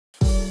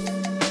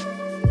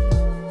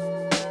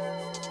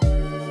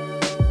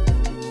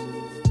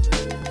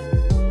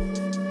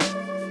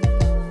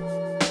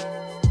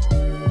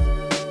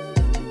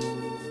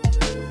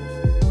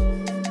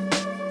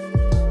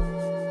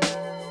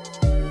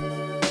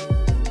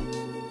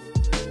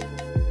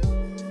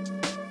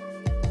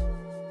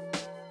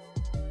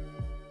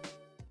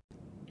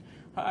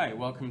Hi,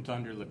 welcome to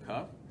Under the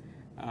Cuff.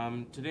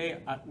 Today,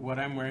 what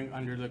I'm wearing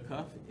under the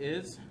cuff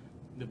is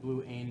the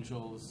Blue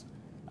Angels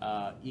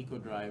Eco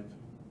Drive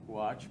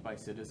watch by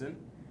Citizen.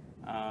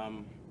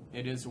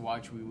 It is a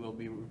watch we will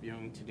be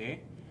reviewing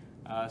today.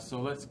 So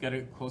let's get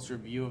a closer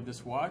view of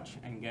this watch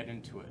and get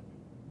into it.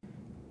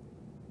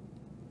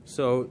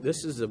 So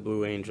this is the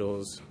Blue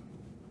Angels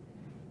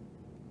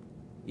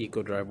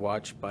Eco Drive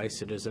watch by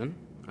Citizen.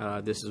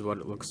 This is what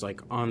it looks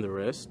like on the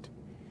wrist.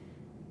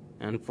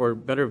 And for a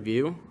better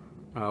view,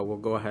 we'll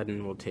go ahead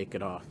and we'll take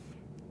it off.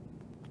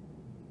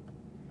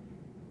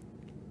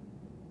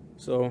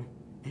 So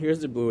here's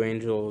the Blue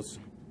Angels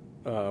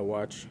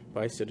watch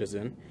by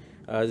Citizen.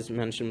 As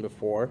mentioned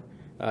before,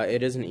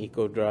 it is an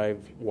Eco Drive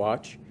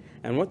watch,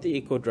 and what the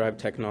Eco Drive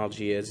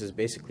technology is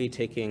basically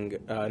taking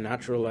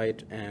natural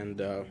light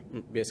and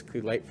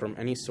basically light from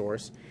any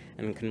source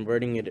and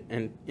converting it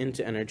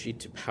into energy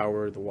to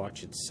power the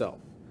watch itself.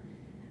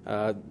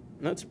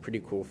 That's a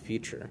pretty cool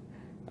feature.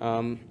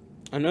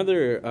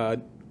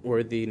 Another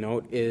worthy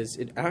note is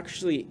it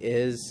actually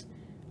is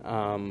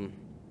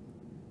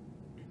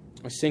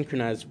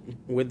synchronized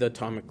with the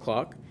atomic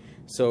clock,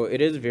 so it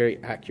is very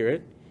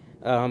accurate.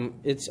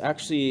 It's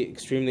actually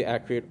extremely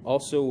accurate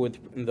also with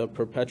the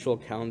perpetual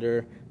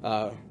calendar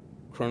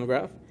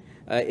chronograph.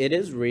 It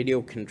is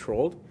radio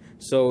controlled,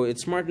 so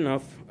it's smart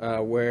enough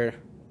where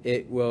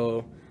it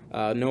will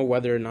know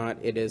whether or not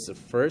it is the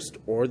 1st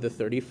or the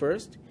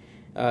 31st.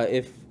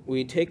 If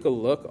we take a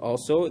look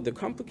also, the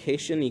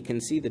complication, you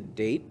can see the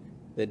date,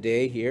 the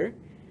day here,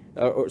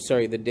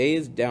 the day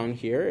is down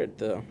here at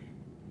the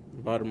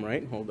bottom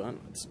right. Hold on,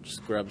 let's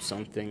just grab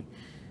something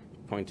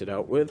pointed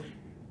out with.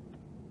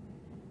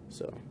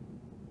 So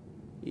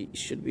you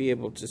should be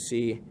able to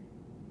see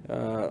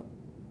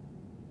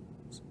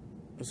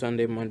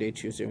Sunday, Monday,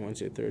 Tuesday,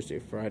 Wednesday, Thursday,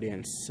 Friday,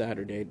 and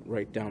Saturday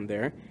right down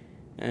there,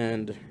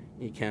 and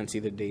you can't see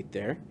the date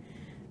there.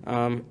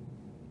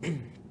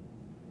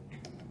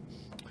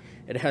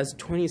 It has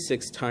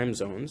 26 time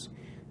zones,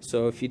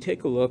 so if you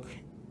take a look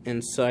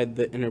inside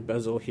the inner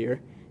bezel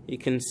here, you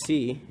can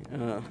see,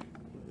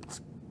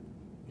 let's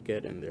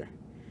get in there,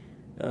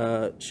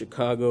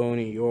 Chicago,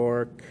 New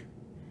York,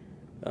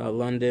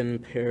 London,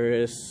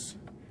 Paris,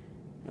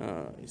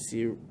 you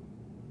see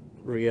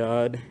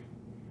Riyadh,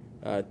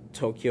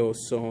 Tokyo,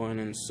 so on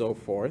and so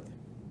forth.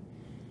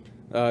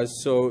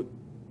 So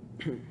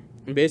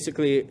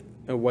basically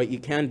what you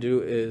can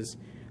do is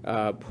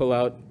pull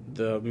out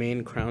the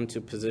main crown to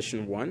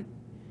position 1,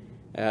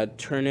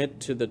 turn it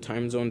to the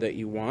time zone that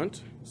you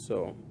want,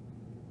 so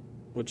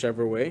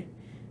whichever way,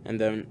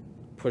 and then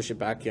push it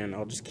back in.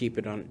 I'll just keep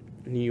it on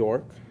New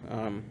York.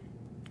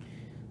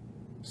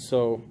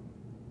 So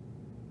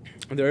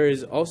there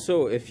is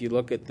also, if you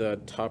look at the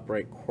top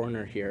right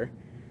corner here,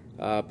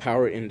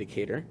 power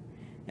indicator,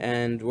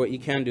 and what you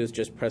can do is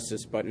just press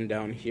this button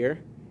down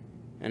here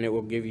and it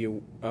will give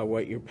you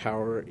what your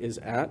power is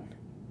at.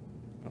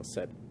 I'll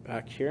set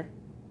back here.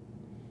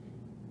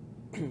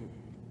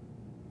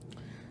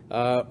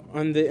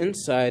 On the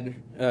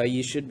inside,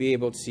 you should be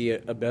able to see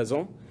a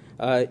bezel.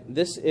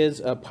 This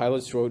is a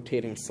pilot's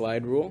rotating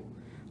slide rule.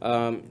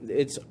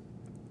 It's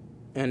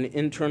an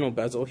internal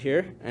bezel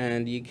here,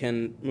 and you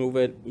can move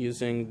it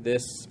using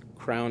this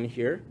crown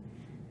here.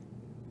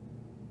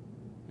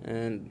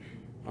 And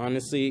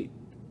honestly,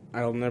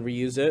 I'll never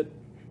use it.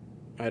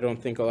 I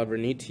don't think I'll ever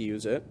need to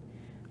use it.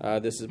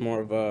 This is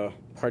more of a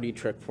party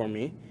trick for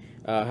me.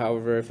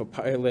 However, if a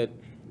pilot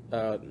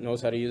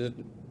knows how to use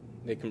it,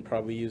 they can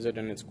probably use it,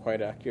 and it's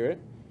quite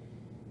accurate.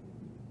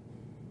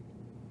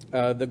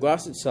 The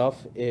glass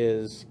itself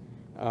is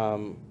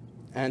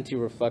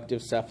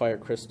anti-reflective sapphire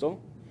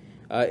crystal.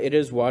 It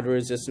is water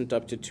resistant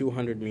up to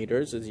 200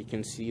 meters, as you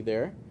can see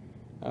there.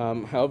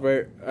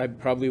 However, I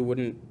probably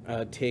wouldn't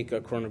take a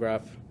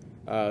chronograph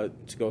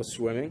to go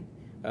swimming.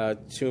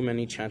 Too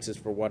many chances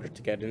for water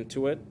to get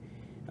into it.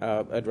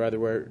 I'd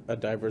rather wear a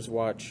diver's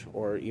watch,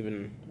 or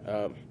even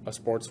a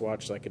sports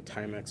watch like a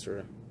Timex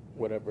or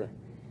whatever,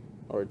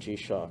 or a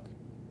G-Shock.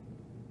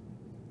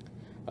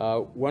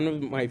 One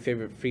of my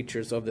favorite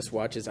features of this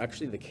watch is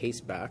actually the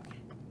case back.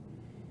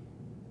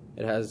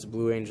 It has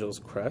Blue Angel's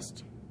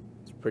crest.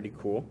 It's pretty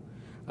cool.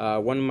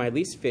 One of my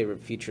least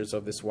favorite features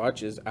of this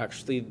watch is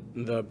actually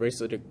the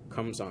bracelet it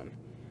comes on.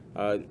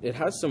 It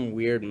has some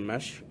weird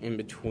mesh in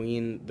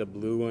between the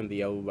blue and the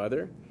yellow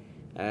leather,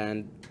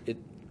 and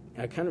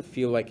I kind of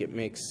feel like it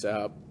makes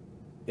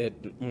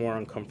it more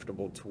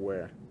uncomfortable to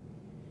wear.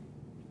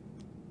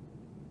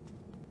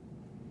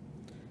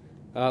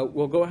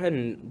 We'll go ahead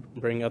and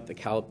bring up the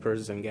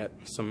calipers and get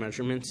some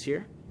measurements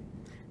here.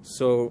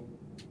 So,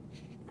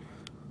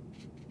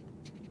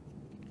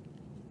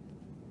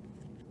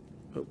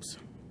 oops.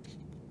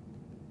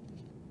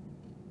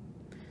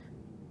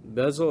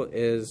 Bezel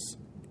is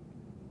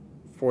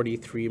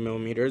 43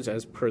 millimeters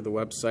as per the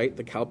website.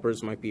 The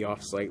calipers might be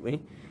off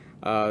slightly,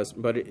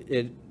 but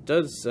it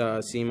does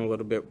seem a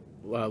little bit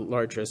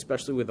larger,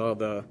 especially with all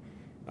the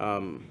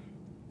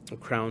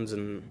crowns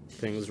and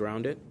things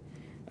around it.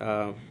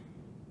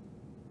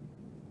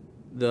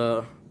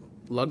 The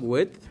lug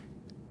width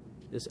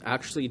is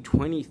actually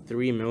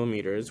 23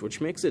 millimeters,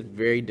 which makes it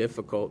very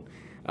difficult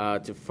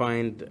to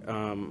find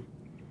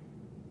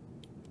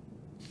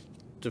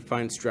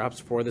straps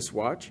for this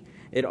watch.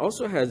 It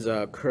also has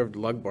curved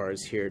lug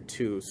bars here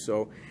too,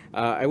 so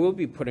I will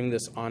be putting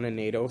this on a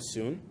NATO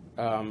soon,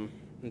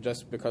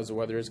 just because the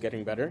weather is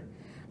getting better.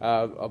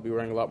 I'll be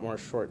wearing a lot more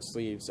short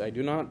sleeves. I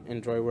do not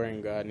enjoy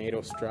wearing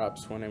NATO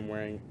straps when I'm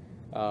wearing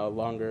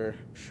longer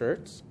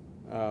shirts.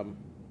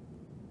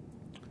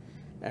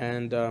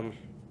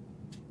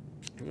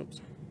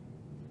 Oops.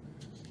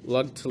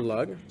 Lug to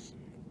lug,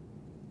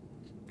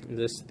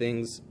 this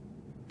thing's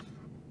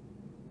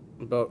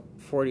about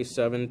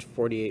 47 to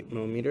 48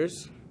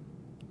 millimeters.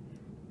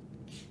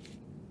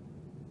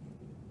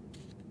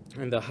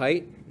 And the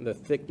height, the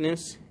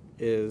thickness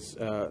is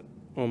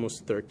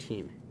almost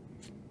 13.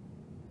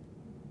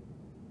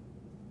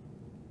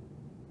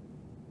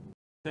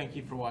 Thank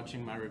you for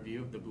watching my review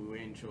of the Blue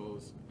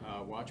Angels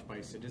watch by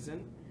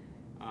Citizen.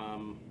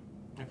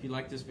 If you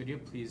like this video,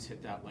 please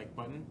hit that like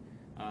button,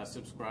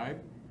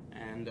 subscribe,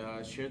 and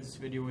share this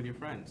video with your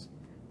friends.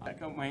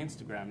 Check out my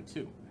Instagram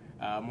too.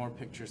 More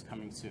pictures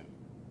coming soon.